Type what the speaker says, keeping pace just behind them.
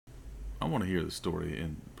I want to hear the story,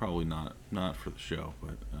 and probably not for the show,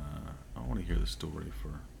 but I want to hear the story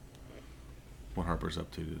for what Harper's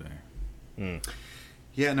up to today. Mm.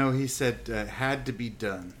 Yeah, no, he said had to be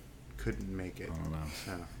done, couldn't make it. I don't know.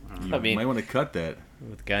 So, You might want to cut that.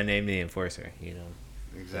 With a guy named the Enforcer,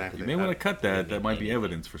 Exactly. You may want to cut that. That might be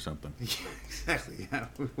evidence for something. Yeah, exactly. Yeah,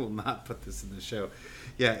 we will not put this in the show.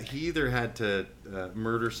 Yeah, he either had to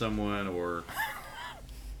murder someone or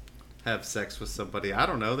have sex with somebody. I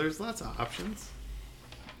don't know. There's lots of options.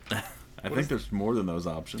 I think there's more than those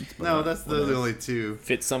options. But No, that's the only two.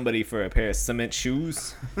 Fit somebody for a pair of cement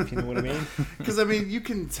shoes, if you know what I mean. Because, I mean, you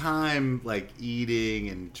can time, like, eating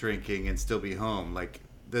and drinking and still be home. Like,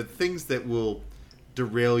 the things that will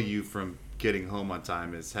derail you from getting home on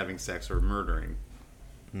time is having sex or murdering.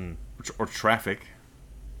 Or traffic.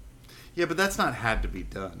 Yeah, but that's not had to be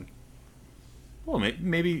done. Well,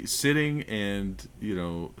 maybe sitting in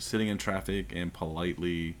traffic and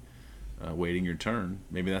politely waiting your turn.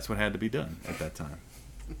 Maybe that's what had to be done at that time.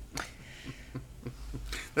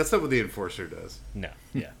 That's not what the Enforcer does. No,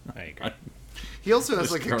 yeah, I agree. He also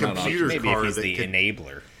has like a computer Maybe car if he's that the can,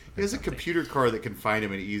 enabler. he has a computer car that can find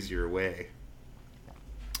him an easier way.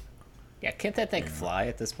 Yeah, can't that thing fly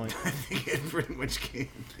at this point? I think it pretty much can.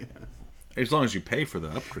 Yeah. As long as you pay for the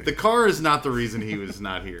upgrade. The car is not the reason he was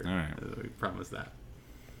not here. All right. We promise that.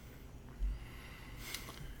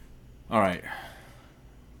 All right.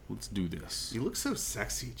 Let's do this. You look so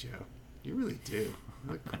sexy, Joe. You really do.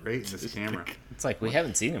 You look great in this camera. It's like we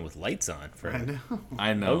haven't seen him with lights on for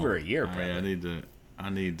I know. over a year. Probably. I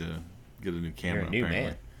need to get a new camera. You're a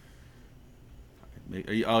new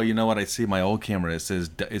apparently. Oh, you know what? I see my old camera. It says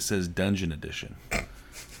Dungeon Edition.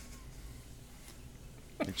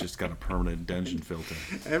 It just got a permanent dungeon filter.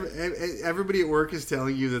 Everybody at work is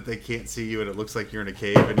telling you that they can't see you and it looks like you're in a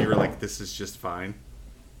cave, and you're like, "This is just fine."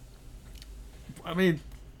 I mean,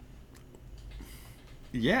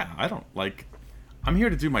 yeah, I don't like. I'm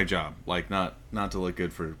here to do my job, like not to look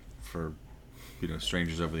good for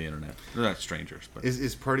strangers over the internet. They're not strangers, but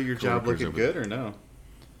is part of your job looking good or no?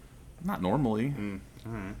 Not normally.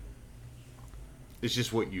 All right. It's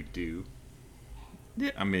just what you do.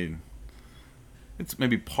 Yeah, I mean, it's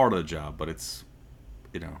maybe part of the job, but it's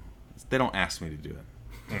they don't ask me to do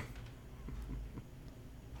it.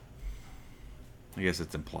 I guess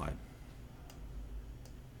it's implied.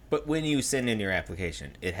 But when you send in your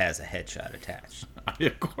application, it has a headshot attached.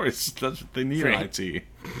 Of course, that's what they need in IT.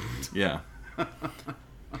 Yeah.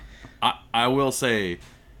 I will say,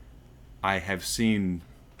 I have seen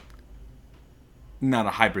not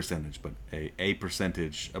a high percentage, but a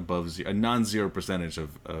percentage above zero, a non-zero percentage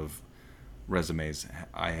of resumes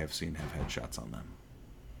I have seen have headshots on them.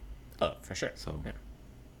 Oh, for sure. So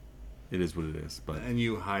it is what it is. But and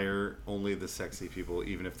you hire only the sexy people,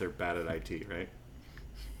 even if they're bad at IT, right?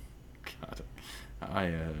 God, I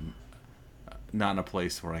am not in a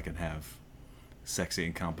place where I can have sexy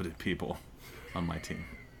and competent people on my team.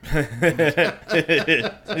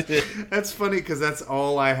 That's funny because that's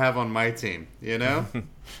all I have on my team, you know?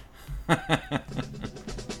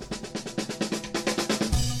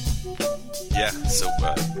 Yeah, so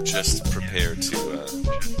just prepare to...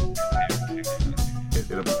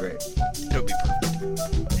 It'll be great. It'll be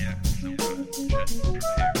perfect. Yeah, so just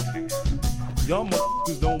prepare to... Y'all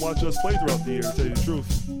motherfuckers don't watch us play throughout the year, to tell you the truth.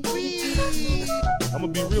 I'm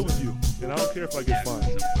gonna be real with you, and I don't care if I get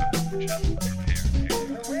fined.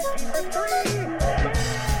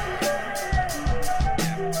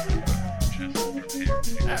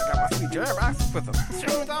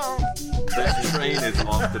 That train is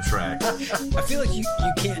off the track. I feel like you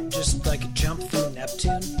can't just like jump through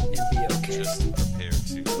Neptune and be okay. Just prepare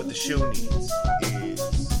to... What the show needs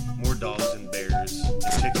is more dogs and bears and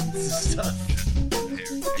chickens and stuff.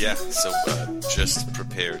 Yeah, so just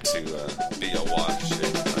prepare to be awash in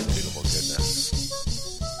unbeatable goodness.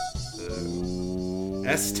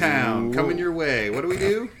 S-Town, coming your way. What do we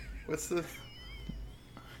do? What's the...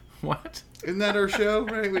 What? Isn't that our show,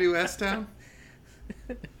 right? We do S-Town?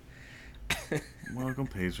 Welcome,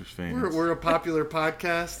 Pacers fans. We're a popular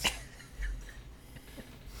podcast.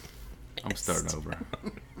 I'm starting over.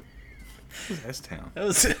 S-Town. That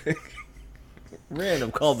was a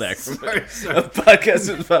random callback from Sorry. a podcast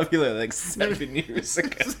that was popular like 7 years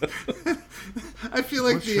ago. I feel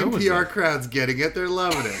like What the show was NPR that? crowd's getting it. They're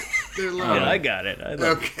loving it. They're loving Yeah, I it. got it.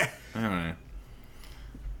 Okay. All right.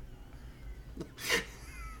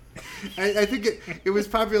 I think it was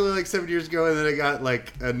popular like 7 years ago, and then it got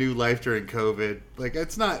like a new life during COVID. Like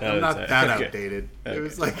it's not, I'm not that outdated. Okay. It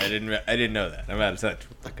was like I didn't know that. I'm out of touch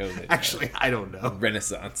with the COVID. actually I don't know.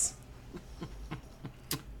 Renaissance.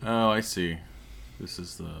 Oh, I see. This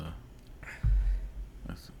is the...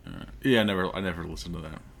 Yeah, I never listened to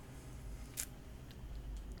that.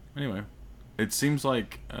 Anyway, it seems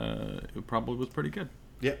like it probably was pretty good.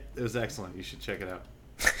 Yep, it was excellent. You should check it out.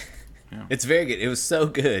 Yeah. It's very good. It was so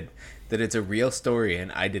good that it's a real story,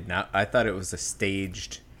 and I did not. I thought it was a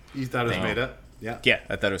staged. You thought it was thing. made up? Yeah. Yeah,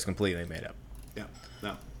 I thought it was completely made up. Yeah.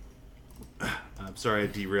 No. I'm sorry I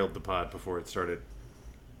derailed the pod before it started.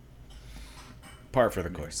 Par for the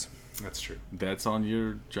course. That's true. That's on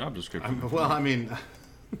your job description. Well, I mean,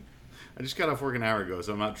 I just got off work an hour ago,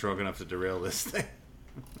 so I'm not drunk enough to derail this thing.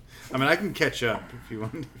 I mean, I can catch up if you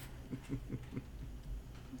want.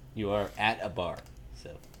 You are at a bar,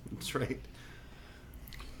 so. That's right.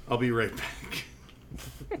 I'll be right back.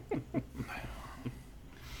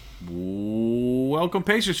 Welcome,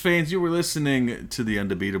 Pacers fans. You were listening to the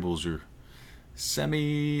Undebeatables, your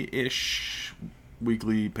semi-ish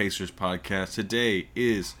weekly Pacers podcast. Today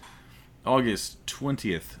is August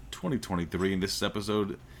 20th, 2023, and this is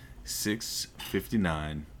episode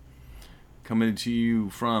 659. Coming to you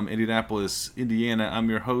from Indianapolis, Indiana, I'm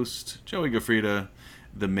your host, Joey Gaffrida,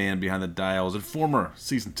 the man behind the dials and former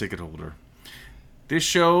season ticket holder. This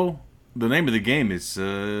show, the name of the game is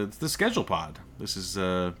it's the Schedule Pod. This is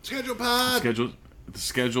Schedule Pod! The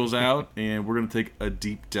schedule's out, and we're going to take a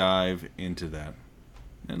deep dive into that.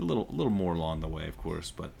 And a little more along the way, of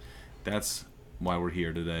course, but that's why we're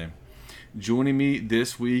here today. Joining me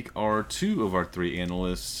this week are two of our three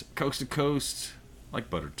analysts, coast to coast, like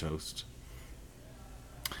buttered toast.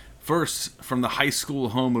 First, from the high school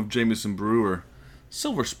home of Jameson Brewer,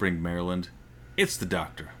 Silver Spring, Maryland, it's the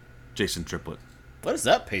doctor, Jason Triplett. What is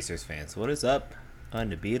up, Pacers fans? What is up,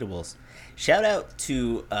 Undebeatables? Shout out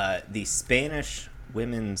to the Spanish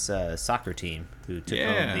women's soccer team who took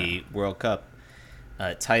home the World Cup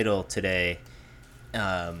title today.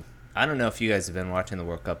 I don't know if you guys have been watching the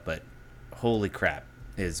World Cup, but holy crap,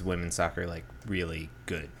 is women's soccer like really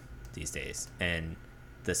good these days. And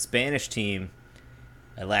the Spanish team,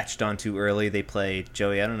 I latched on too early. They play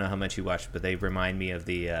Joey. I don't know how much you watched, but they remind me of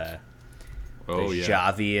the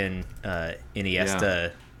Xavi and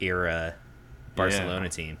Iniesta era Barcelona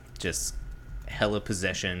team. Just hella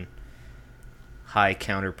possession, high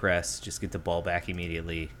counter press, just get the ball back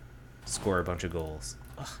immediately, score a bunch of goals.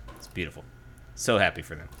 Ugh, it's beautiful. So happy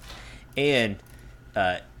for them. And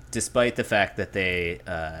despite the fact that they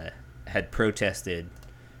had protested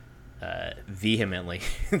vehemently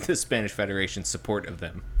the Spanish Federation's support of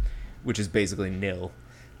them, which is basically nil,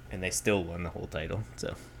 and they still won the whole title.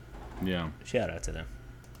 So Yeah. shout out to them.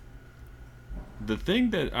 The thing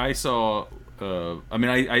that I saw,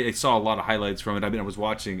 I saw a lot of highlights from it. I was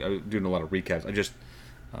doing a lot of recaps. I just,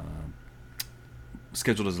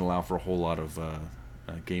 schedule doesn't allow for a whole lot of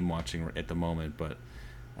game watching at the moment, but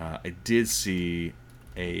I did see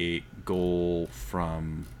a goal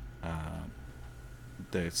from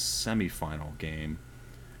the semifinal game.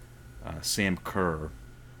 Sam Kerr.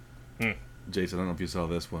 Jason, I don't know if you saw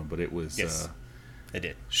this one, but it was... Yes, I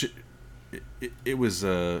did. It was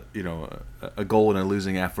a goal in a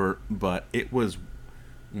losing effort, but it was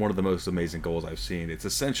one of the most amazing goals I've seen. It's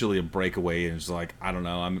essentially a breakaway, and it's like, I don't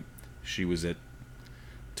know, she was at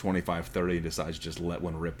 25-30 and decides to just let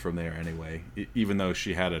one rip from there anyway, even though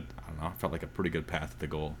she had felt like a pretty good path to the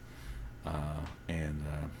goal.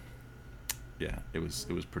 Yeah, it was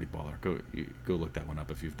pretty baller. Go look that one up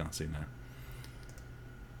if you've not seen that.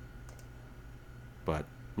 But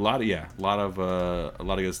a lot of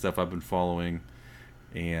good stuff I've been following,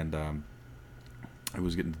 and I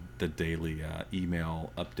was getting the daily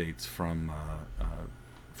email updates from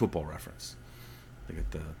Football Reference. They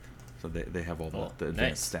get they have all the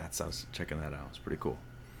advanced stats. I was checking that out. It's pretty cool.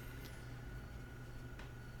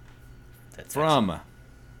 That's From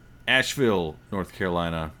Asheville, North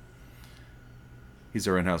Carolina, he's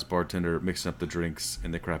our in-house bartender, mixing up the drinks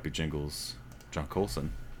and the crappy jingles, John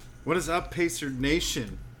Colson. What is up, Pacer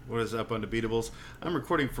Nation? What is up, Undebeatables? I'm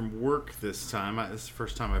recording from work this time. This is the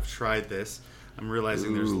first time I've tried this. I'm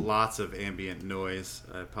realizing there's lots of ambient noise.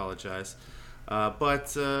 I apologize.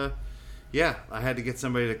 But I had to get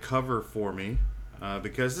somebody to cover for me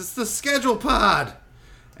because it's the Schedule Pod!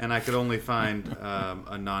 And I could only find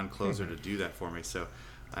a non-closer to do that for me, so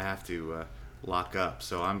I have to lock up.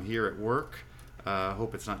 So I'm here at work.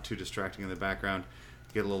 Hope it's not too distracting in the background.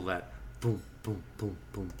 Get a little of that boom, boom, boom,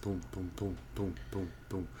 boom, boom, boom, boom, boom, boom,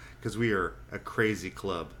 boom. Because we are a crazy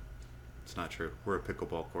club. It's not true. We're a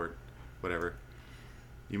pickleball court. Whatever.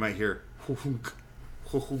 You might hear hunk,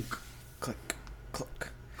 hunk, click, click,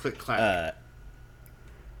 click, clack.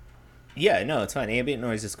 Yeah, no, it's fine. Ambient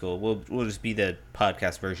noise is cool. We'll just be the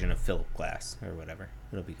podcast version of Philip Glass or whatever.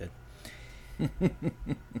 It'll be good.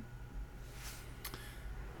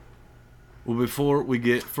 Well, before we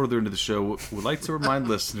get further into the show, we'd like to remind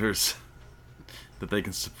listeners that they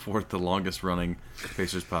can support the longest-running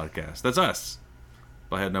Pacers podcast. That's us.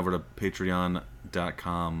 By heading over to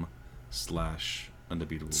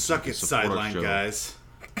patreon.com/Undebeatables. Suck it, sideline guys.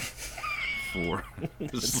 For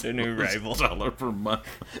It's a new rival. $1 per month.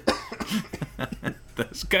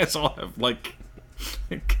 Those guys all have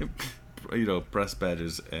press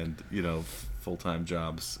badges and full-time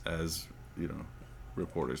jobs as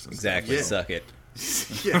reporters. And Exactly. Yeah. Suck it.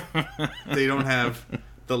 Yeah, they don't have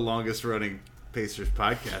the longest running Pacers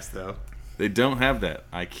podcast though, They don't have that.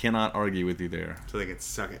 I cannot argue with you there. so they can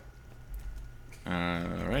suck it.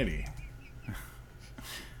 Alrighty.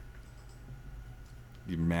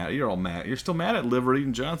 You're mad. You're all mad. You're still mad at Livery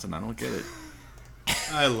and Johnson. I don't get it.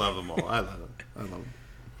 I love them all. I love them.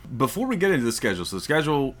 Before we get into the schedule, so the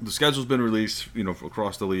schedule's been released,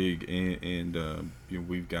 across the league, and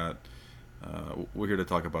we've got we're here to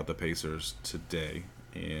talk about the Pacers today,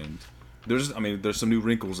 and there's some new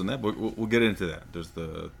wrinkles in that, but we'll get into that. There's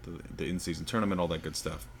the in-season tournament, all that good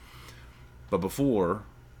stuff. But before,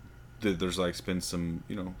 there's been some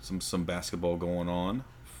some basketball going on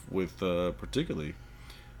with particularly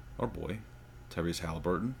our boy Tyrese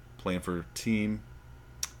Halliburton playing for Team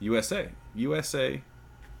USA.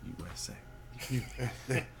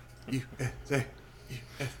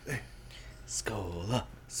 Scola.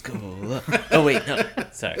 Oh wait, no.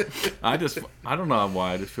 Sorry. I don't know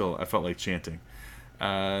why. I felt like chanting.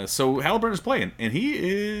 So Halliburton is playing, and he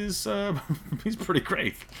is he's pretty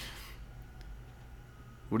great.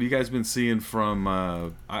 What have you guys been seeing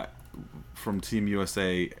from Team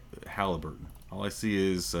USA Halliburton? All I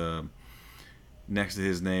see is next to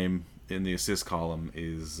his name in the assist column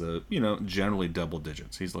is generally double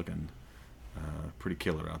digits. He's looking pretty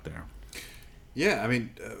killer out there. Yeah, I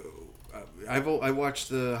mean, I watched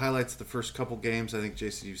the highlights of the first couple games. I think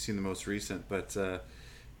Jason, you've seen the most recent, but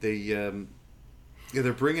they're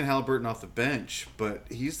bringing Halliburton off the bench, but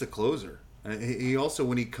he's the closer. He also,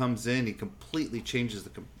 when he comes in, he completely changes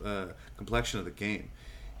the complexion of the game.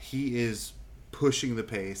 He is pushing the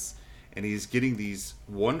pace, and he's getting these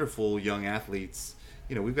wonderful young athletes.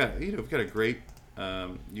 We've got a great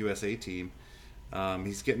USA team.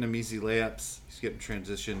 He's getting them easy layups. He's getting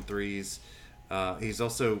transition threes. He's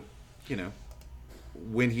also,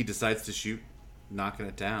 when he decides to shoot, knocking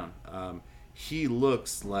it down. He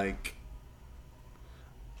looks like,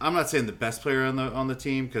 I'm not saying the best player on the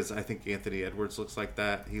team, because I think Anthony Edwards looks like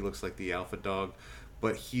that. He looks like the alpha dog,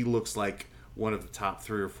 but he looks like one of the top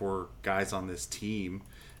 3 or 4 guys on this team.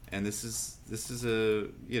 And this is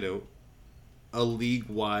a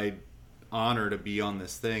league-wide honor to be on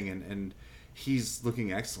this thing, and he's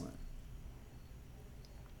looking excellent.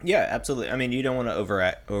 Yeah, absolutely. I mean, you don't want to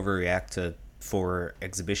overreact to 4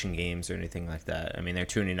 exhibition games or anything like that. I mean, they're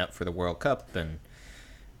tuning up for the World Cup, and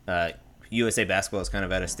USA basketball is kind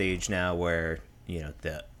of at a stage now where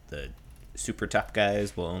the super top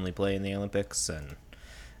guys will only play in the Olympics, and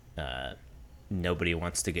nobody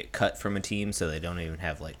wants to get cut from a team, so they don't even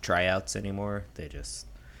have tryouts anymore. They just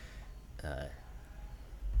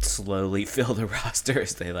slowly fill the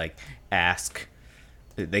rosters. They ask.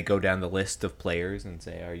 They go down the list of players and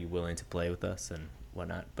say, "Are you willing to play with us?" and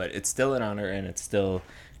whatnot. But it's still an honor, and it's still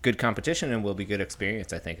good competition, and will be good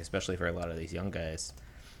experience, I think, especially for a lot of these young guys,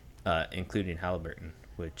 including Halliburton.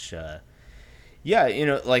 Which, I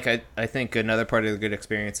think another part of the good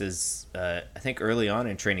experience is, I think early on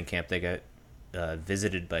in training camp they got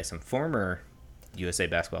visited by some former USA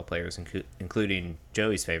basketball players, including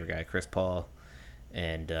Joey's favorite guy, Chris Paul,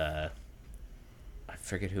 and I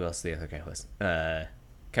forget who else the other guy was.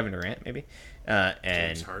 Kevin Durant, maybe. And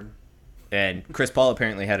James Harden. And Chris Paul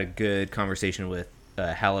apparently had a good conversation with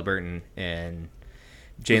Halliburton and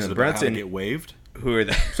Jalen Brunson, get waived, who are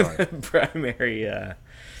the primary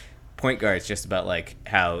point guards, just about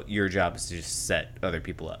how your job is to just set other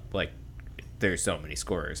people up. There's so many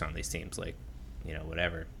scorers on these teams,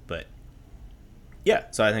 whatever. But yeah,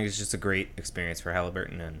 so I think it's just a great experience for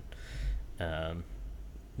Halliburton, and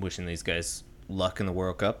wishing these guys luck in the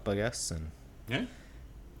World Cup, I guess, and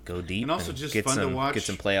go deep, and also just fun to watch. Get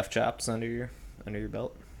some playoff chops under your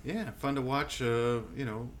belt. Yeah, fun to watch.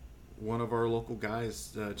 One of our local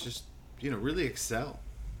guys just really excel.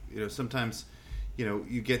 Sometimes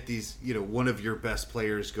you get these. One of your best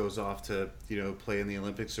players goes off to play in the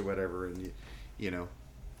Olympics or whatever, and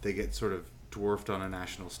they get sort of dwarfed on a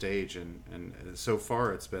national stage, and so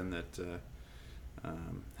far it's been that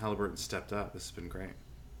Halliburton stepped up. This has been great.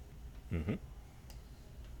 Mm-hmm.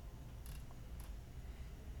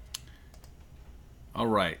 All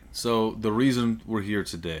right. So the reason we're here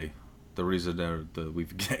today the reason that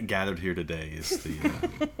we've gathered here today is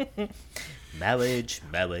the Marriage.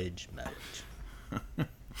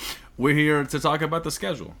 we're here to talk about the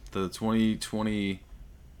schedule. The 2020, let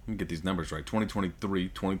me get these numbers right.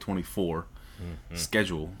 2023-2024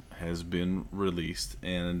 schedule has been released,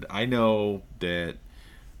 and I know that.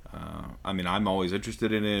 I'm always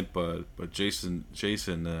interested in it, but Jason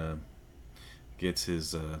gets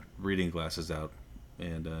his reading glasses out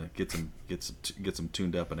and gets them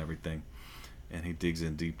tuned up and everything, and he digs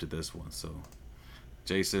in deep to this one. So,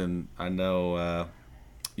 Jason, I know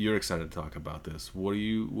you're excited to talk about this. What do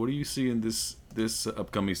you see in this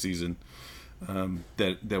upcoming season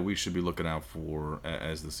that we should be looking out for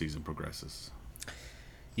as the season progresses?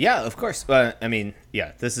 Yeah, of course.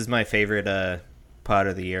 This is my favorite pod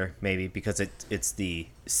of the year, maybe because it's the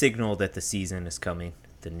signal that the season is coming.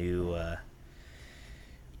 The new,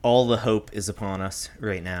 all the hope is upon us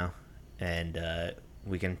right now, and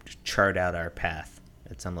we can chart out our path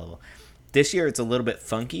at some level. This year it's a little bit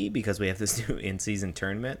funky because we have this new in-season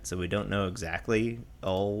tournament, so we don't know exactly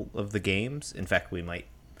all of the games. In fact, we might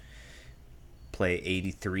play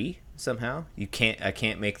 83 somehow. I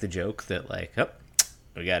can't make the joke that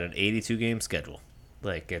we got an 82 game schedule.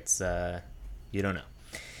 It's you don't know.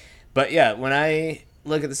 But yeah, when I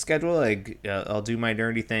look at the schedule, I'll do my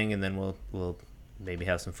nerdy thing, and then we'll maybe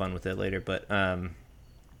have some fun with it later. But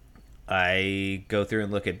I go through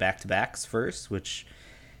and look at back-to-backs first, which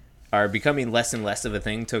are becoming less and less of a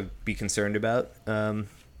thing to be concerned about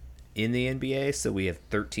in the NBA. So we have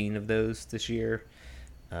 13 of those this year,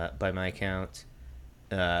 by my count,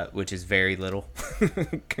 which is very little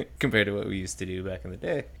compared to what we used to do back in the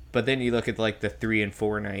day. But then you look at the 3 and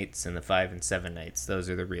 4 nights and the 5 and 7 nights. Those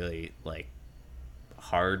are the really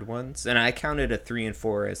hard ones. And I counted a 3 and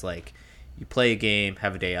 4 as you play a game,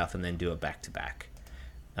 have a day off, and then do a back-to-back.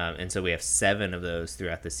 And so we have 7 of those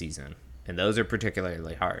throughout the season. And those are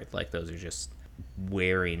particularly hard. Those are just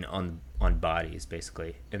wearing on bodies,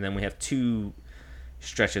 basically. And then we have 2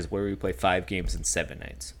 stretches where we play 5 games in 7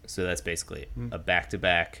 nights. So that's basically a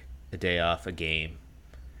back-to-back, a day off, a game,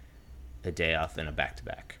 a day off, and a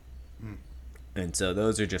back-to-back. And so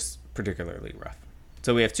those are just particularly rough.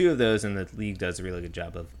 So we have 2 of those, and the league does a really good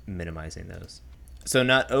job of minimizing those. So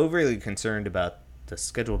not overly concerned about the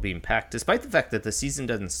schedule being packed, despite the fact that the season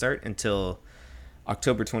doesn't start until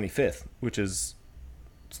October 25th, which is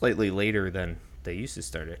slightly later than they used to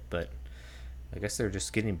start it. But I guess they're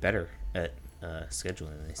just getting better at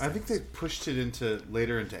scheduling these things. I think they pushed it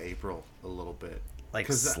later into April a little bit.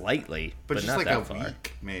 Slightly, but just not that a far.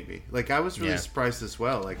 week, maybe. I was really surprised as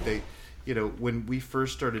well. They, when we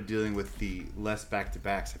first started dealing with the less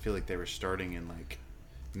back-to-backs, I feel like they were starting in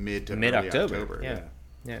mid-October.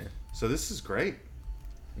 Yeah. So this is great.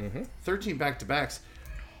 13 back-to-backs.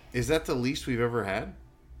 Is that the least we've ever had?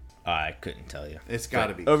 I couldn't tell you. It's got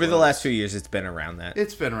to be over close. the last few years. It's been around that.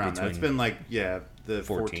 It's been around that. It's been the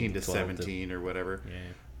 14 to 12 17 or whatever. Yeah.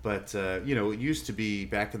 But it used to be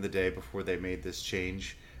back in the day before they made this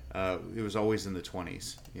change. It was always in the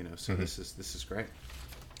 20s. So this is great.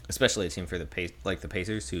 Especially a team for the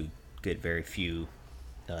Pacers, who get very few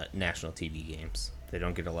national TV games. They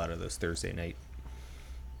don't get a lot of those Thursday night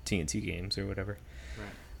TNT games or whatever.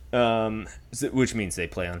 Right. Which means they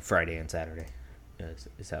play on Friday and Saturday.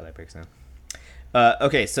 Is how that breaks down.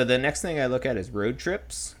 Okay, so the next thing I look at is road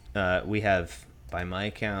trips. We have, by my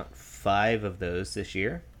count, 5 of those this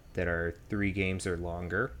year that are 3 games or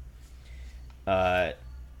longer. The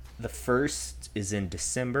first is in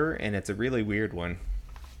December, and it's a really weird one.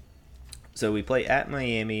 So we play at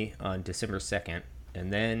Miami on December 2nd,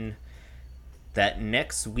 and then that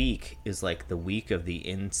next week is the week of the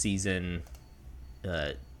in-season,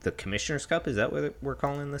 the Commissioner's Cup. Is that what we're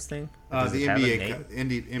calling this thing? The NBA Cup.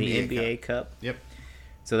 The NBA Cup. Yep.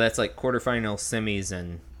 So that's quarterfinal, semis,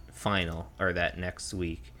 and final are that next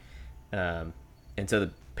week. And so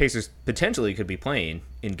the Pacers potentially could be playing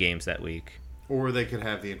in games that week. Or they could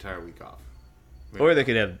have the entire week off. Or they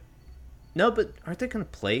could have... No, but aren't they going to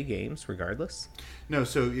play games regardless? No,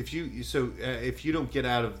 so if you don't get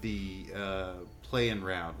out of the play-in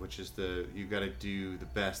round, which is you've got to do the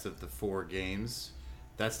best of the 4 games,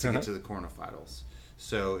 that's to get to the quarterfinals.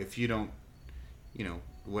 So if you don't,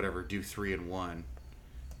 do 3 and 1,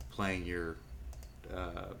 playing your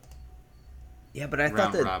yeah, but I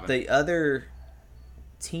thought that the other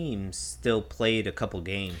teams still played a couple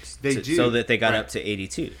games so that they got up to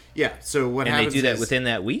 82. Yeah, so what happens and they do that within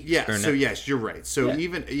that week? Yeah, so yes, you're right. So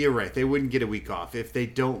you're right. They wouldn't get a week off. If they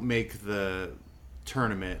don't make the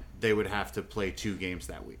tournament, they would have to play 2 games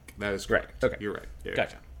that week. That is correct. Right. Okay. You're right.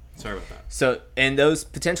 Gotcha. Sorry about that. So, and those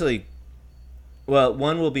potentially,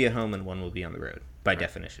 one will be at home and one will be on the road. by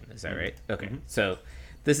definition. Is that right? Okay. Mm-hmm. So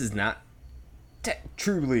this is not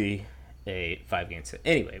truly a 5-game set.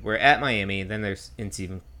 Anyway, we're at Miami. Then there's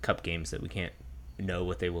in-season cup games that we can't know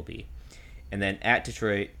what they will be. And then at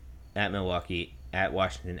Detroit, at Milwaukee, at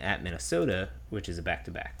Washington, at Minnesota, which is a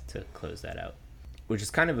back-to-back to close that out. Which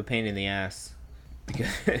is kind of a pain in the ass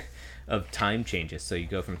because of time changes. So you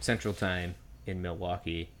go from Central Time in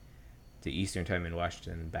Milwaukee to Eastern Time in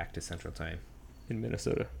Washington and back to Central Time in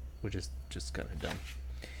Minnesota, which is just kind of dumb.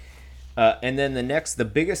 And then the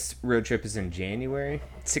biggest road trip is in January.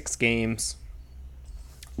 6 games.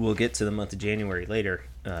 We'll get to the month of January later,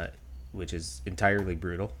 which is entirely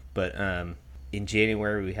brutal. But in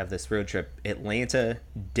January, we have this road trip. Atlanta,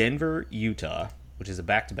 Denver, Utah, which is a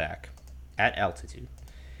back-to-back at altitude.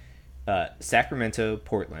 Sacramento,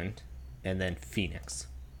 Portland, and then Phoenix.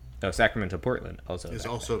 Oh, Sacramento, Portland also. It's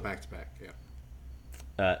also back-to-back,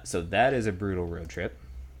 yeah. So that is a brutal road trip.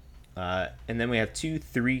 And then we have 2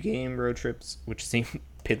 3-game road trips, which seem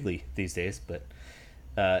piddly these days. But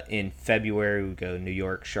in February, we go New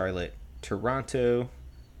York, Charlotte, Toronto,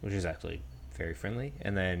 which is actually very friendly.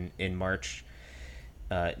 And then in March,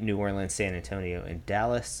 New Orleans, San Antonio, and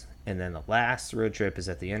Dallas. And then the last road trip is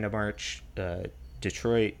at the end of March,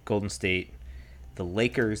 Detroit, Golden State, the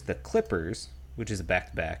Lakers, the Clippers, which is a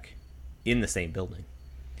back-to-back in the same building.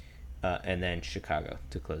 And then Chicago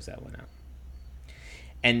to close that one out.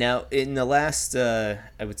 And now, in the last, I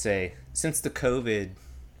would say, since the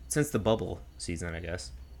bubble season, I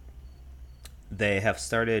guess, they have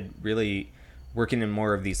started really working in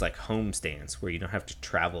more of these like home stands where you don't have to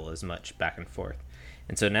travel as much back and forth.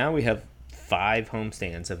 And so now we have 5 home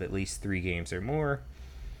stands of at least 3 games or more.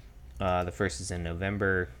 The first is in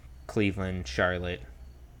November: Cleveland, Charlotte,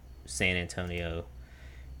 San Antonio,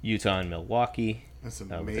 Utah, and Milwaukee. That's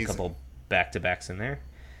amazing. With a couple back-to-backs in there.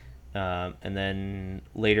 And then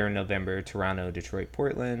later in November, Toronto, Detroit,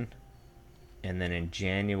 Portland. And then in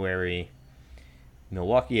January,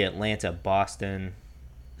 Milwaukee, Atlanta, Boston.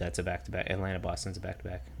 That's a back-to-back. Atlanta, Boston's a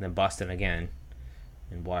back-to-back. And then Boston again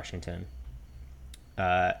in Washington.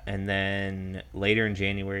 And then later in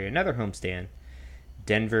January, another homestand.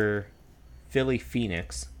 Denver, Philly,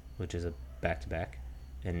 Phoenix, which is a back-to-back.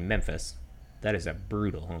 And Memphis. That is a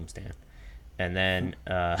brutal homestand. And then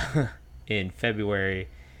in February,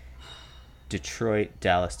 Detroit,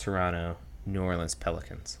 Dallas, Toronto, New Orleans,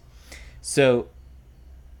 Pelicans. So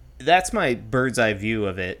that's my bird's eye view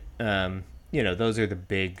of it. Those are the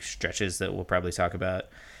big stretches that we'll probably talk about.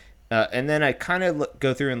 And then I kind of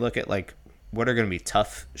go through and look at like what are going to be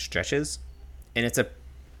tough stretches. And it's a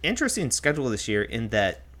interesting schedule this year in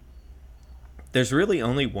that there's really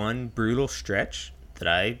only one brutal stretch that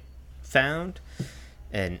I found.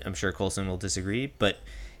 And I'm sure Colson will disagree, but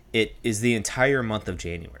it is the entire month of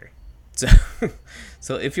January.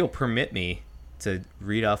 So if you'll permit me to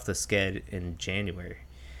read off the sched in January,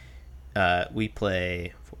 we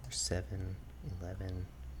play 4, 7, 11,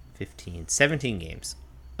 15, 17 games.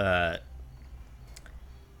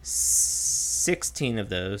 15 of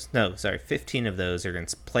those are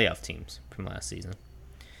against playoff teams from last season.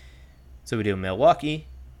 So we do Milwaukee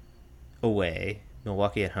away,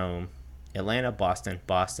 Milwaukee at home, Atlanta, Boston,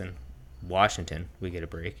 Washington, we get a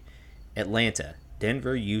break. Atlanta,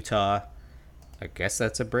 Denver, Utah, I guess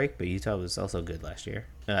that's a break, but Utah was also good last year.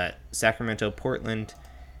 Sacramento, Portland,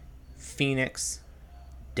 Phoenix,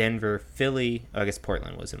 Denver, Philly. I guess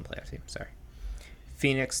Portland was in the playoff team, sorry.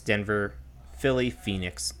 Phoenix, Denver, Philly,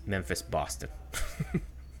 Phoenix, Memphis, Boston.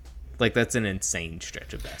 Like, that's an insane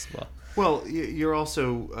stretch of basketball. Well, you're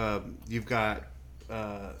also, you've got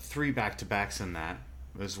 3 back-to-backs in that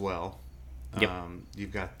as well. Yep.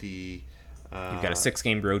 You've got the... You've got a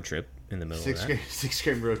 6-game road trip in the middle of that.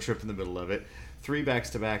 6-game road trip in the middle of it. 3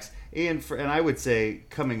 backs-to-backs. And I would say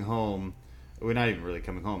coming home, we're not even really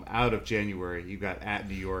coming home, out of January, you got at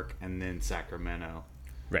New York and then Sacramento.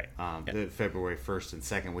 Right. The February 1st and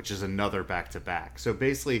 2nd, which is another back-to-back. So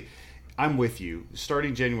basically, I'm with you.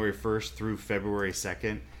 Starting January 1st through February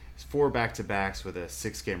 2nd, it's 4 back-to-backs with a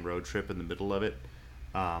 6-game road trip in the middle of it.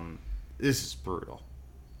 This is brutal.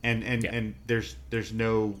 And there's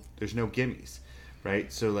no gimmies,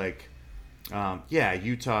 right? So like,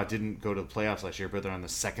 Utah didn't go to the playoffs last year, but they're on the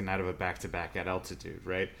second night of a back-to-back at altitude,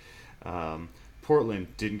 right? Portland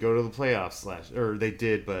didn't go to the playoffs or they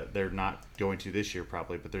did, but they're not going to this year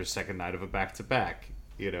probably. But their second night of a back-to-back,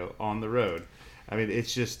 on the road. I mean,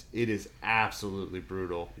 it is absolutely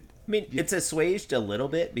brutal. I mean, it's assuaged a little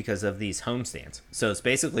bit because of these homestands. So it's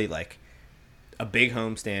basically like a big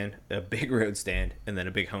homestand, a big road stand, and then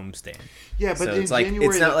a big homestand. Yeah, but so it's like January,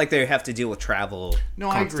 it's not like they have to deal with travel I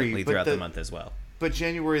constantly agree, but throughout the month as well. But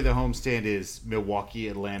January, the homestand is Milwaukee,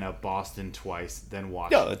 Atlanta, Boston twice, then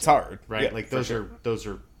Washington. No, it's hard, right? Yeah, like those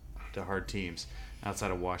are the hard teams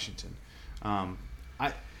outside of Washington.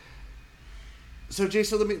 So Jay,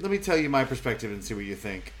 so let me tell you my perspective and see what you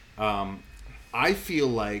think. I feel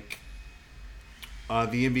like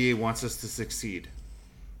the NBA wants us to succeed.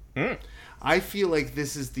 I feel like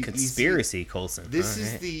this is the conspiracy, Colson. This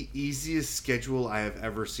is the easiest schedule I have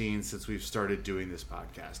ever seen since we've started doing this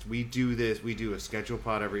podcast. We do this. We do a schedule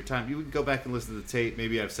pod every time. You can go back and listen to the tape.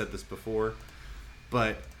 Maybe I've said this before,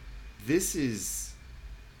 but this is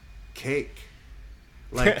cake.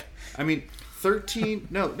 Like, I mean, 13.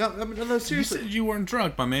 No, seriously. You said you weren't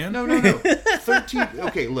drunk, my man. No. 13.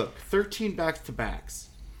 Okay, look, 13 back-to-backs.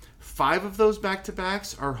 5 of those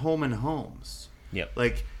back-to-backs are home and homes. Yep.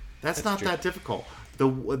 Like, that's not true. That difficult.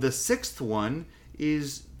 The sixth one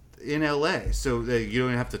is in LA, so you don't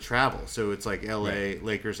even have to travel. So it's like LA right.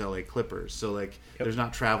 Lakers, LA Clippers. So like there's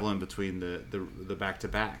not travel in between the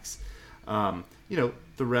back-to-backs. The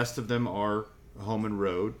rest of them are home and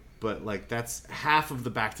road, but like that's half of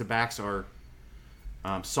the back-to-backs are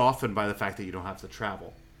softened by the fact that you don't have to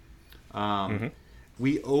travel.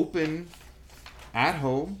 We open at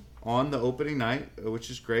home on the opening night,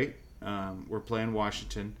 which is great. We're playing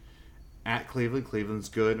Washington. At Cleveland. Cleveland's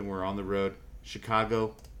good, and we're on the road.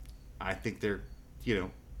 Chicago, I think they're,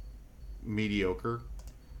 mediocre.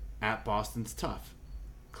 At Boston's tough.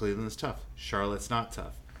 Cleveland's tough. Charlotte's not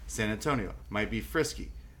tough. San Antonio might be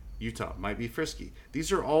frisky. Utah might be frisky.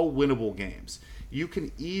 These are all winnable games. You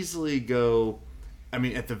can easily go,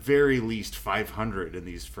 at the very least 500 in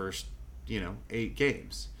these first, 8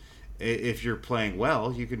 games. If you're playing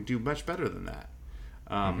well, you can do much better than that.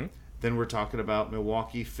 Then we're talking about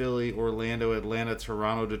Milwaukee, Philly, Orlando, Atlanta,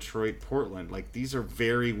 Toronto, Detroit, Portland. Like, these are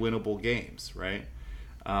very winnable games, right?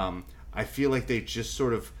 I feel like they just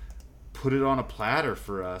sort of put it on a platter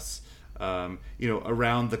for us,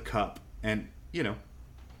 around the Cup. And,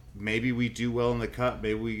 maybe we do well in the Cup.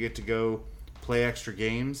 Maybe we get to go play extra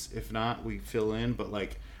games. If not, we fill in. But,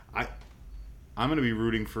 like, I'm going to be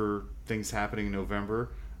rooting for things happening in November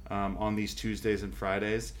on these Tuesdays and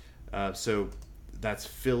Fridays. So that's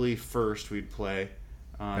Philly first we'd play.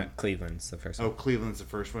 Cleveland's the first one. Oh, Cleveland's the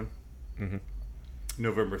first one.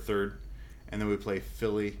 November 3rd. And then we play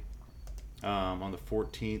Philly on the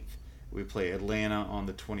 14th. We play Atlanta on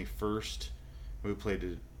the 21st. We play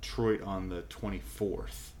Detroit on the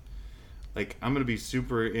 24th. Like, I'm going to be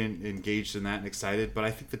super engaged in that and excited, but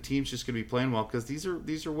I think the team's just going to be playing well because these are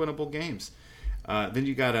winnable games. Then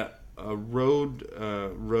you got a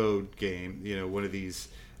road game, one of these...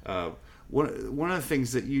 One of the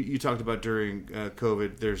things that you talked about during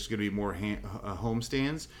COVID, there's going to be more home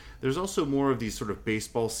stands. There's also more of these sort of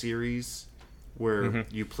baseball series where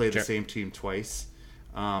you play the same team twice.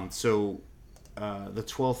 So the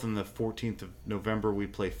 12th and the 14th of November, we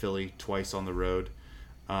play Philly twice on the road.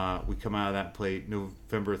 We come out of that and play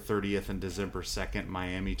November 30th and December 2nd,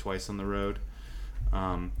 Miami twice on the road.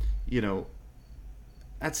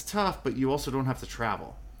 That's tough, but you also don't have to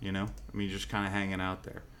travel, you're just kind of hanging out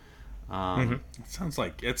there. It sounds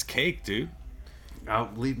like it's cake, dude. Oh,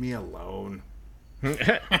 leave me alone.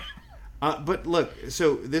 But look,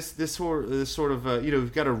 so this sort of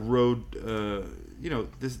we've got a road.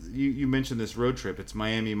 This you mentioned this road trip. It's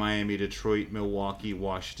Miami, Detroit, Milwaukee,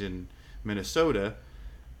 Washington, Minnesota.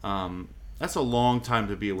 That's a long time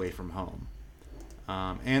to be away from home.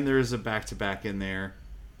 And there is a back-to-back in there,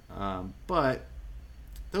 but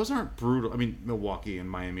those aren't brutal. Milwaukee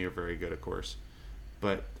and Miami are very good, of course.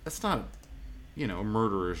 But that's not, a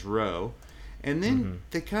murderer's row. And then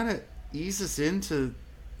they kind of ease us into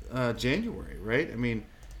January, right?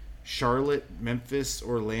 Charlotte, Memphis,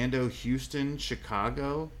 Orlando, Houston,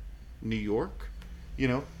 Chicago, New York,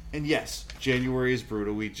 And yes, January is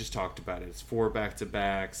brutal. We just talked about it. It's 4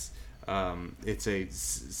 back-to-backs. It's a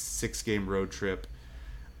 6-game road trip.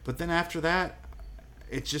 But then after that,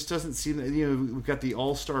 it just doesn't seem that, we've got the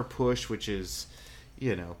All-Star push, which is,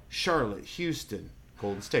 Charlotte, Houston,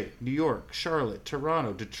 Golden State, New York, Charlotte,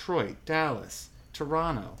 Toronto, Detroit, Dallas,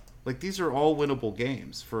 Toronto. Like, these are all winnable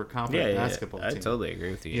games for a competent basketball team. I totally agree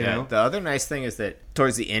with you. The other nice thing is that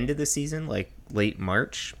towards the end of the season, like late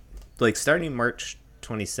March, like starting March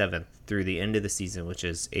 27th through the end of the season, which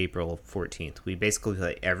is April 14th, we basically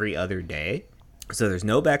play every other day. So there's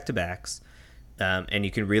no back-to-backs, and you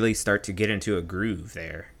can really start to get into a groove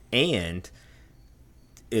there. And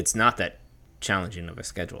it's not that challenging of a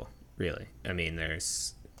schedule, really.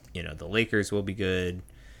 There's, the Lakers will be good.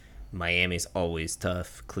 Miami's always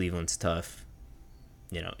tough. Cleveland's tough.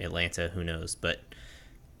 Atlanta, who knows? But,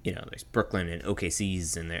 there's Brooklyn and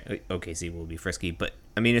OKC's in there. OKC will be frisky. But,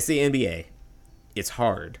 it's the NBA. it's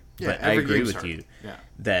hard. Yeah, but I every agree game's with hard. you Yeah.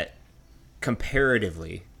 that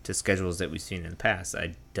comparatively to schedules that we've seen in the past,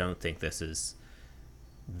 I don't think this is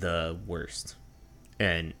the worst,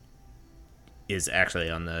 and is actually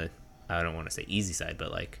on the, I don't want to say easy side,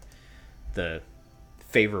 but like the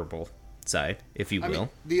favorable side, if you will. I mean,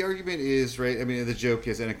 the argument is, right, I mean, the joke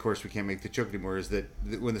is, and of course we can't make the joke anymore, is that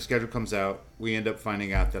when the schedule comes out, we end up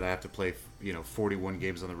finding out that I have to play, 41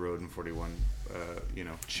 games on the road and 41,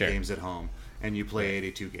 Sure. games at home, and you play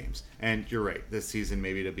 82 games. And you're right, this season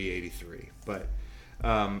maybe it'll be 83. But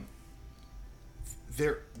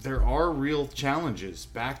there are real challenges.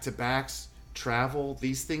 Back-to-backs, travel,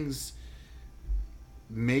 these things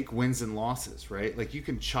make wins and losses, right? Like you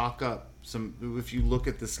can chalk up if you look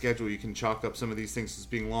at the schedule, you can chalk up some of these things as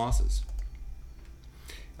being losses.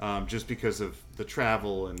 Just because of the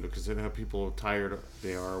travel and because of how people tired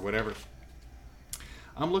they are or whatever.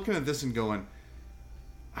 I'm looking at this and going,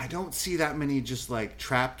 I don't see that many just like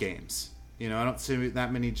trap games. I don't see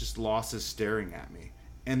that many just losses staring at me.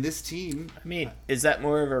 And this team... I mean, is that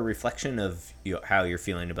more of a reflection of how you're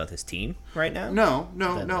feeling about this team right now? No,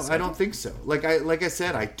 I don't think so. Like I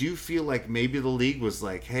said, I do feel like maybe the league was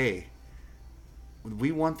like, hey,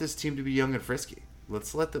 we want this team to be young and frisky.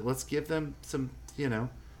 Let's give them some,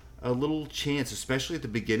 a little chance, especially at the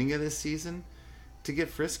beginning of this season, to get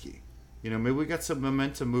frisky. Maybe we got some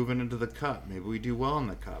momentum moving into the cup. Maybe we do well in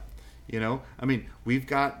the cup. I mean, we've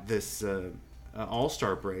got this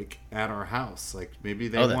all-star break at our house. Like maybe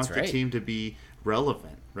they want the team to be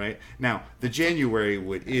relevant, right? Now, the January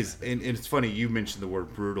and it's funny you mentioned the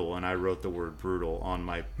word brutal, and I wrote the word brutal on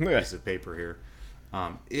my piece of paper here.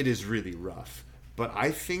 It is really rough, but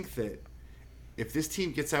I think that if this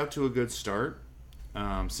team gets out to a good start,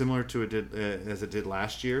 similar to as it did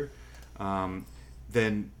last year,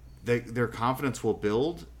 then their confidence will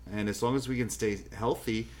build, and as long as we can stay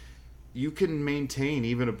healthy, you can maintain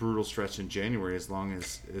even a brutal stretch in January as long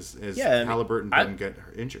as Halliburton doesn't get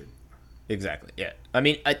injured. Exactly, yeah. I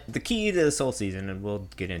mean, the key to this whole season, and we'll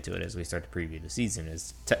get into it as we start to preview the season,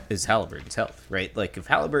 is Halliburton's health, right? Like, if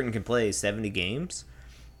Halliburton can play 70 games,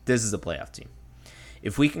 this is a playoff team.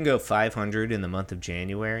 If we can go 500 in the month of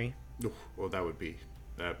January... Well, that would be...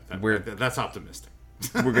 that's optimistic.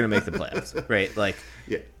 We're going to make the playoffs, right? Like,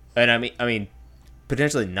 yeah. And I mean,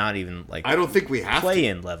 potentially not even, like... I don't think we have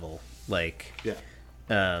play-in level. Like, yeah.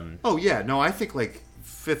 I think like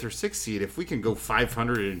 5th or 6th seed. If we can go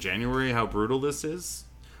 500 in January, how brutal this is,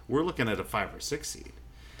 we're looking at a 5 or 6 seed.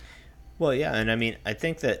 Well, yeah, and I mean, I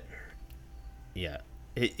think that, yeah,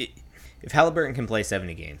 if Halliburton can play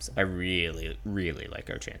 70 games, I really, really like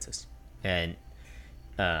our chances. And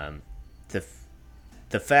the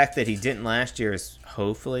fact that he didn't last year is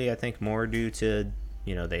hopefully, I think, more due to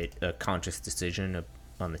a conscious decision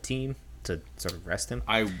on the team to sort of rest him.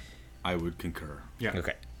 I would concur. Yeah.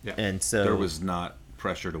 Okay. Yeah. And so there was not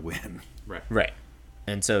pressure to win. Right.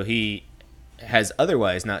 And so he has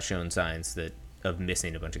otherwise not shown signs of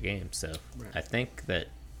missing a bunch of games. So I think that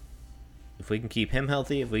if we can keep him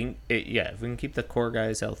healthy, if we can keep the core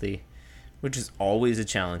guys healthy, which is always a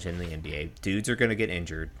challenge in the NBA. Dudes are going to get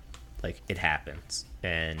injured. Like, it happens.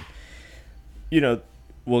 And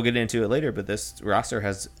we'll get into it later, but this roster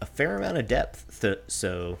has a fair amount of depth,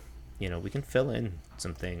 so we can fill in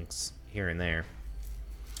some things here and there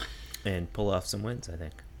and pull off some wins, I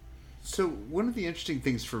think. So one of the interesting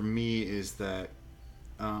things for me is that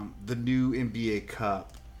the new NBA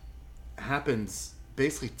Cup happens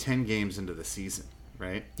basically 10 games into the season,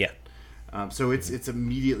 right? Yeah. So it's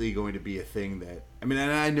immediately going to be a thing that, I mean,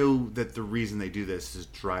 and I know that the reason they do this is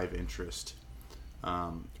drive interest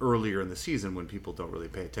earlier in the season when people don't really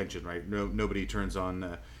pay attention, right? Nobody turns on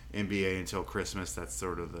the NBA until Christmas. That's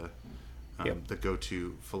sort of the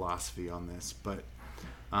go-to philosophy on this. But,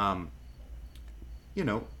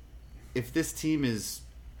 if this team is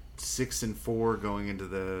 6-4 going into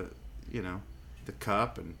the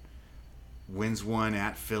Cup and wins one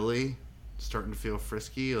at Philly, starting to feel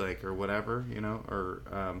frisky, like, or whatever,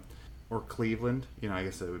 or Cleveland, I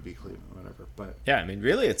guess that would be Cleveland, whatever. But yeah, I mean,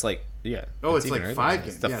 really, it's like, yeah. Oh, it's like 5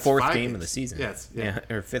 games. It's the fourth game of the season. Yeah,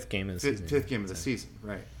 or fifth game of the season. Fifth game of the season,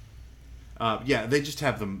 right. They just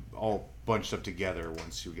have them all bunched up together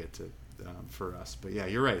once you get to for us. But yeah,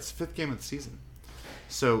 you're right. It's the 5th game of the season.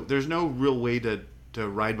 So there's no real way to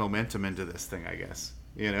ride momentum into this thing, I guess.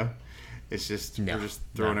 It's just we're just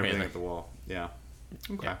throwing everything at the wall. Yeah.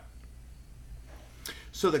 Okay. Yeah.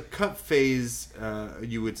 So the Cup phase,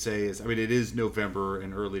 you would say, is, I mean, it is November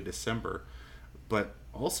and early December, but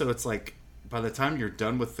also it's like by the time you're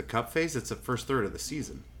done with the Cup phase, it's the first third of the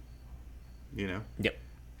season. Yep,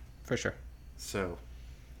 for sure. So,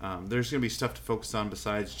 there's going to be stuff to focus on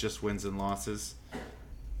besides just wins and losses.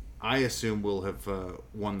 I assume we'll have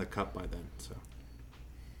won the cup by then. So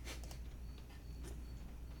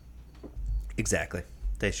Exactly.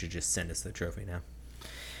 They should just send us the trophy now.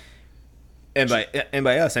 And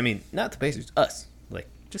by us, I mean not the Pacers, us. Like,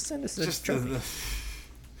 just send us the trophy.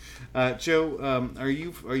 Joe, are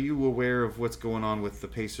you aware of what's going on with the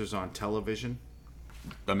Pacers on television?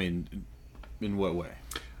 I mean, in what way?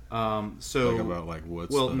 So Like about like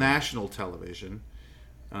what's well, the... national television.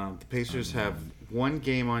 The Pacers have one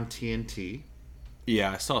game on TNT.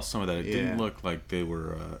 Yeah, I saw some of that. It Yeah. didn't look like they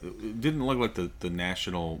were. It didn't look like the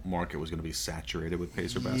national market was going to be saturated with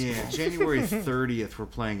Pacer basketball. Yeah, January 30th, we're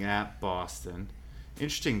playing at Boston.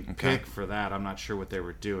 Interesting pick for that. I'm not sure what they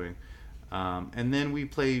were doing. And then we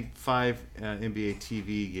play 5 NBA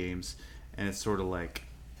TV games, and it's sort of like,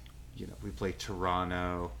 we play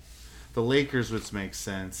Toronto, the Lakers, which makes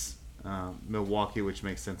sense, Milwaukee, which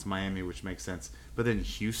makes sense, Miami, which makes sense, but then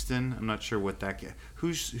Houston, I'm not sure what that.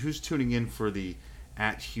 Who's tuning in for the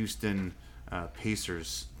at Houston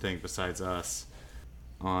Pacers thing besides us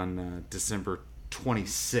on December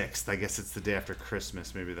 26th? I guess it's the day after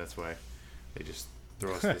Christmas. Maybe that's why they just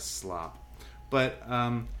throw us this slop. But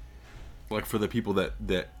Like for the people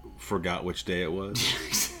that forgot which day it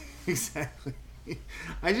was. exactly.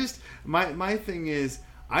 I just my thing is,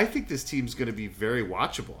 I think this team's going to be very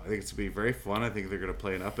watchable. I think it's going to be very fun. I think they're going to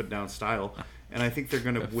play an up and down style, and I think they're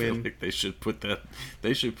going to win. Feel like they should put that.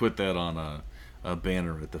 They should put that on a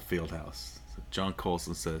banner at the field house. John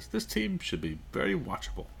Colson says this team should be very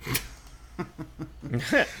watchable.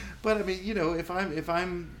 But I mean, if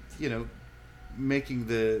I'm making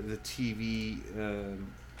the TV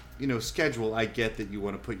schedule, I get that you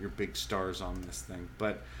want to put your big stars on this thing,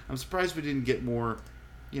 but I'm surprised we didn't get more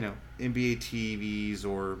NBA TVs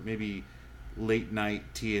or maybe late night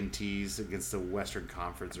TNTs against the Western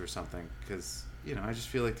Conference or something, because I just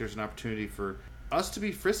feel like there's an opportunity for us to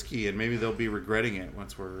be frisky, and maybe they'll be regretting it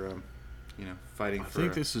once we're fighting for. I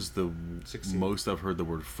think this is the 16. most I've heard the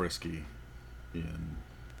word frisky in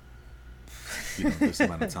this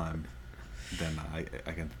amount of time than I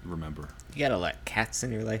can remember. You got a lot of cats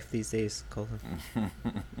in your life these days, Colton. I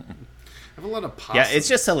have a lot of possums. Yeah, it's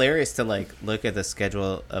just hilarious to look at the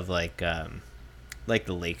schedule of like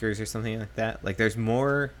the Lakers or something like that. Like, there's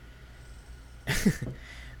more.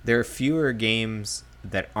 There are fewer games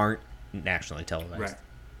that aren't nationally televised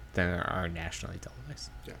than there are nationally televised.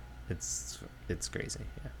 Yeah, it's crazy.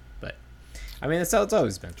 Yeah, but I mean, that's how it's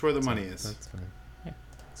always been. It's where the money is. That's fine. Yeah,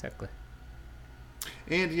 exactly.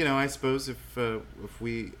 And I suppose if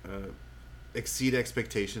we exceed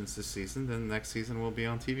expectations this season, then next season we'll be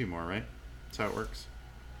on TV more, right? That's how it works.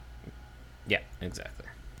 Yeah, exactly.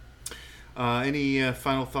 Any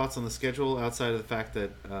final thoughts on the schedule outside of the fact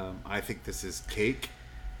that I think this is cake?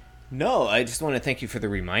 No, I just want to thank you for the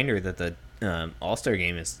reminder that the All-Star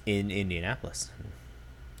game is in Indianapolis.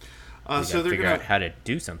 So they're figure gonna out how to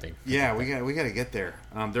do something. Yeah, we got to get there.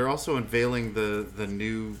 They're also unveiling the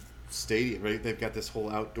new stadium, right? They've got this whole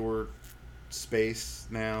outdoor space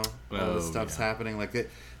now. All this stuff's happening. Like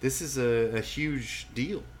this is a huge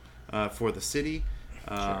deal for the city,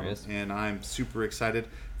 Sure is. and I'm super excited.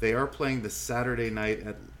 They are playing the Saturday night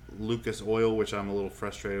at Lucas Oil, which I'm a little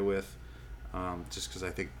frustrated with, just because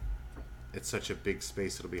I think it's such a big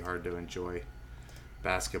space. It'll be hard to enjoy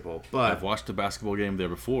basketball. But I've watched a basketball game there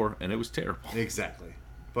before, and it was terrible. exactly.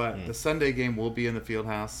 But the Sunday game will be in the field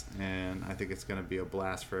house, and I think it's going to be a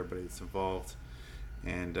blast for everybody that's involved.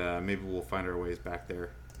 And maybe we'll find our ways back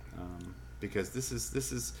there, because this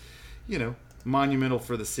is monumental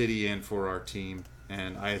for the city and for our team.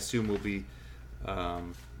 And I assume we'll be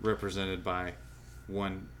represented by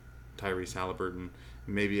one Tyrese Halliburton,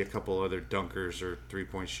 maybe a couple other dunkers or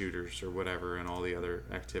 3-point shooters or whatever, and all the other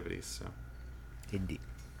activities. So, Indeed.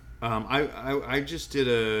 I just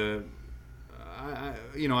did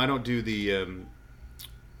I don't do the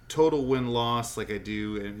total win-loss like I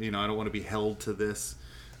do, and I don't want to be held to this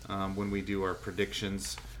when we do our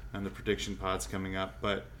predictions and the prediction pods coming up.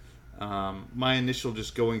 But my initial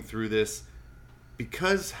just going through this,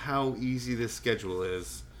 because how easy this schedule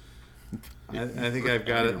is, I think I've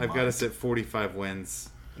got us at 45 wins.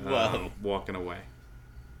 Whoa. Walking away.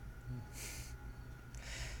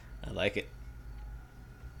 I like it.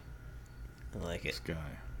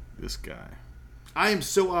 This guy. I am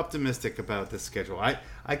so optimistic about this schedule.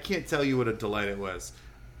 I can't tell you what a delight it was.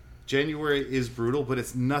 January is brutal, but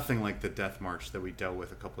it's nothing like the death march that we dealt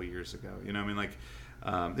with a couple years ago.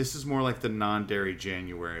 This is more like the non-dairy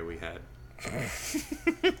January we had.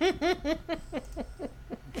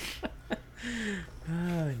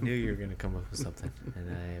 I knew you were going to come up with something, and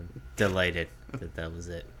I am delighted. that was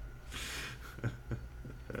it.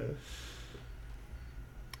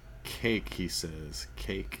 Cake, he says.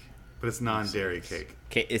 Cake. But it's non-dairy cake.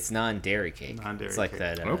 It's non-dairy cake. Non-dairy it's like cake.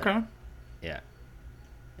 that. Okay. Yeah.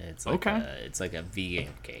 It's like it's like a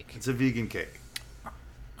vegan cake. It's a vegan cake.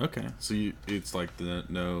 Okay. So it's like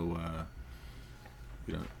no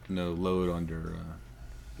load on your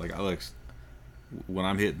like Alex when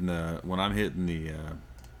I'm hitting the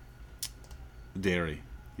dairy,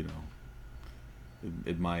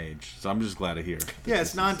 at my age. So I'm just glad to hear. Yeah,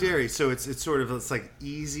 it's non-dairy, so it's sort of like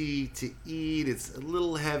easy to eat. It's a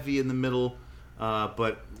little heavy in the middle,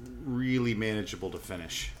 but really manageable to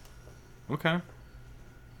finish. Okay.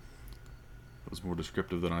 That was more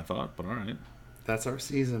descriptive than I thought, but all right. That's our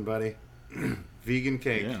season, buddy. Vegan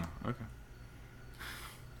cake. Yeah. Okay.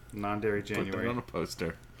 Non-dairy January. Put that on a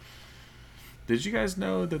poster. Did you guys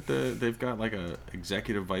know that they've got like a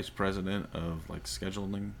executive vice president of like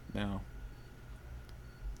scheduling now?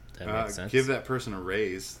 That makes sense. Give that person a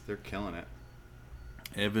raise. They're killing it.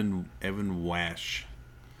 Evan Wash.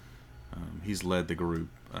 He's led the group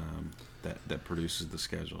that produces the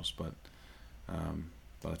schedules, but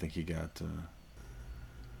I think he got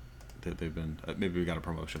that they've been maybe we got a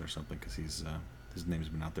promotion or something because his name's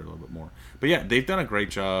been out there a little bit more. But yeah, they've done a great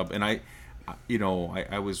job, and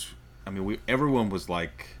everyone was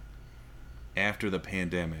like after the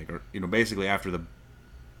pandemic, or basically after the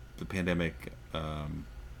pandemic,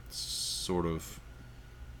 sort of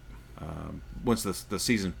once the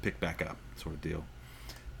season picked back up, sort of deal.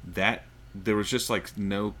 That there was just like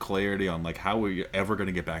no clarity on like how we're ever going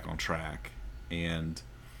to get back on track, and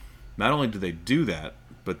not only did they do that,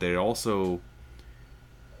 but they also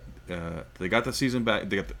they got the season back.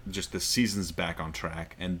 They got just the seasons back on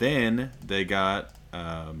track, and then they got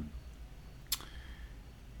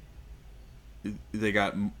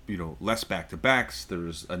less back-to-backs.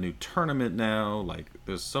 There's a new tournament now. Like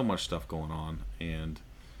there's so much stuff going on, and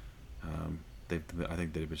I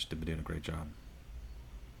think they've been doing a great job.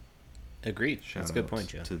 Agreed. That's a good point,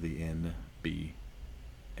 Joe. To the NBA.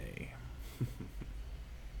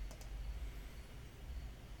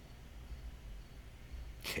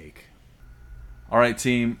 Cake. All right,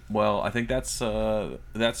 team. Well, I think that's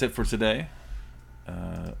it for today.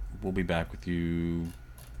 We'll be back with you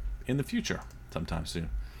in the future sometime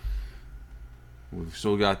soon. We've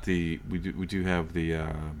still got we do have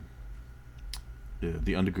the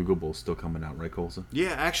Undebeatables still coming out, right, Colson?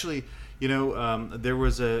 Yeah, actually, there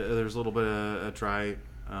was a little bit of a dry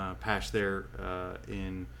patch there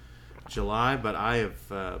in July, but I've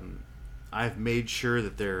made sure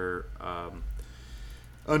that they're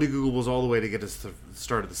Undegoogleables all the way to get us to the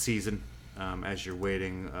start of the season. As you're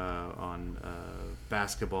waiting on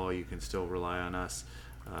basketball, you can still rely on us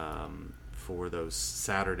for those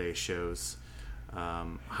Saturday shows.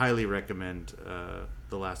 Highly recommend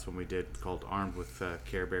the last one we did called Armed with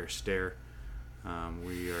Care Bear Stare.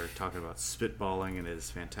 We are talking about spitballing, and it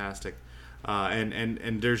is fantastic.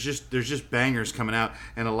 And there's just bangers coming out,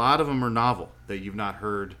 and a lot of them are novel that you've not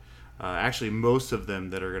heard. Actually, most of them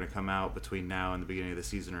that are going to come out between now and the beginning of the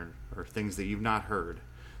season are things that you've not heard.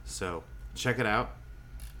 So check it out,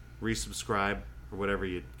 resubscribe, or whatever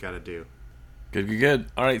you got to do. Good.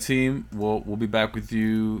 All right, team. We'll be back with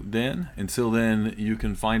you then. Until then, you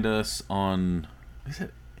can find us on. Is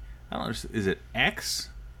it X?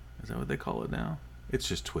 Is that what they call it now? It's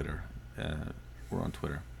just Twitter. We're on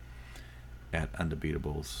Twitter at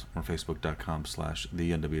Undebeatables, or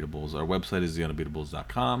Facebook.com/TheUndebeatables. Our website is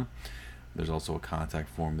TheUndebeatables.com. There's also a contact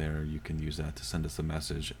form there. You can use that to send us a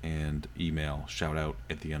message and email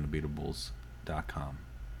shoutout@TheUndebeatables.com.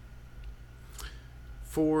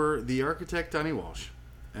 For the architect, Donnie Walsh,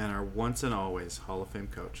 and our once and always Hall of Fame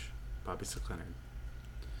coach, Bobby Leonard.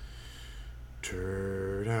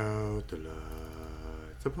 Turn out the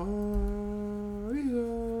lights, the party's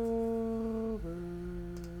over.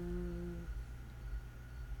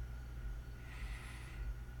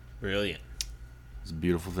 Brilliant. It's a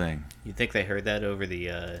beautiful thing. You think they heard that over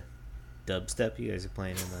the dubstep you guys are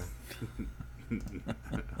playing in the... I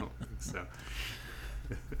don't think so.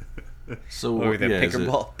 So or the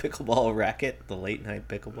pickleball racket, the late night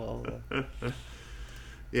pickleball.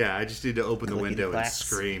 Yeah, I just need to open the window clacks. and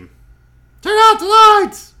scream, "Turn out the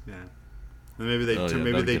lights!" Yeah, and maybe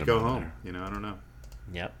they'd go home. I don't know.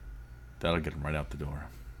 Yep. That'll get them right out the door.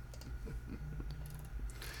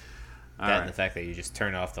 And the fact that you just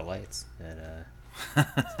turn off the lights at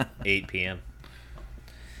 8 p.m.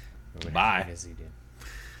 Bye. As you do.